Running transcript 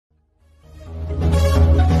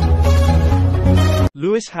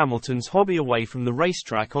Lewis Hamilton's hobby away from the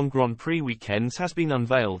racetrack on Grand Prix weekends has been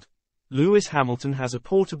unveiled. Lewis Hamilton has a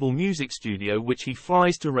portable music studio which he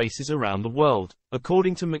flies to races around the world,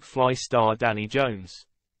 according to McFly star Danny Jones.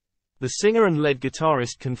 The singer and lead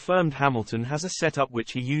guitarist confirmed Hamilton has a setup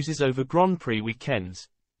which he uses over Grand Prix weekends.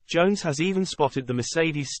 Jones has even spotted the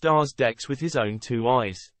Mercedes star's decks with his own two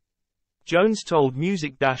eyes. Jones told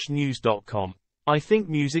music-news.com, "I think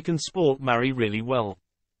music and sport marry really well.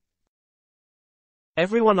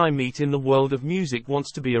 Everyone I meet in the world of music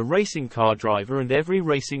wants to be a racing car driver, and every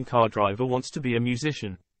racing car driver wants to be a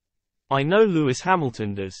musician. I know Lewis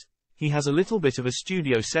Hamilton does. He has a little bit of a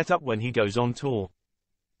studio set up when he goes on tour.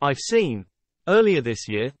 I've seen." Earlier this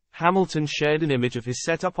year, Hamilton shared an image of his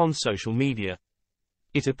setup on social media.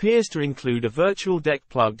 It appears to include a virtual deck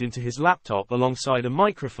plugged into his laptop alongside a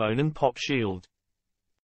microphone and pop shield.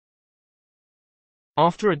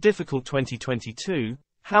 After a difficult 2022,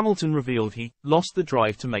 Hamilton revealed he lost the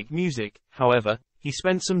drive to make music. However, he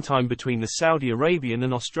spent some time between the Saudi Arabian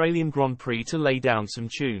and Australian Grand Prix to lay down some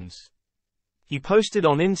tunes. He posted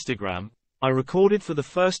on Instagram, "I recorded for the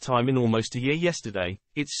first time in almost a year yesterday.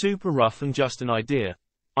 It's super rough and just an idea.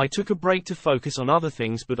 I took a break to focus on other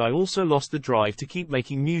things, but I also lost the drive to keep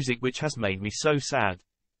making music, which has made me so sad.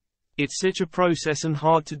 It's such a process and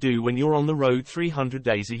hard to do when you're on the road 300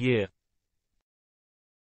 days a year.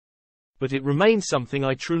 But it remains something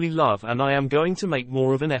I truly love, and I am going to make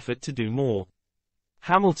more of an effort to do more."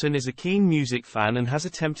 Hamilton is a keen music fan and has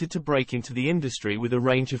attempted to break into the industry with a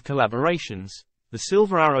range of collaborations. The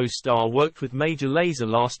Silver Arrow star worked with Major Lazer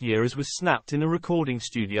last year, as was snapped in a recording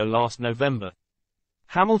studio last November.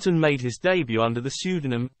 Hamilton made his debut under the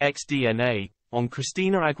pseudonym XDNA on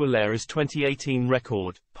Christina Aguilera's 2018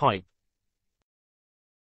 record, Pipe.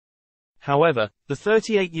 However, the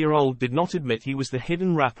 38-year-old did not admit he was the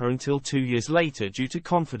hidden rapper until 2 years later due to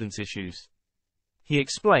confidence issues. He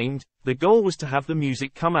explained, "The goal was to have the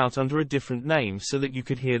music come out under a different name so that you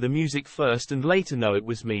could hear the music first and later know it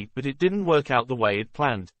was me, but it didn't work out the way it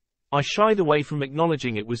planned. I shied away from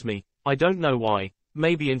acknowledging it was me. I don't know why.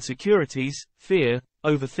 Maybe insecurities, fear,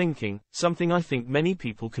 overthinking, something I think many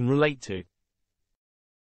people can relate to."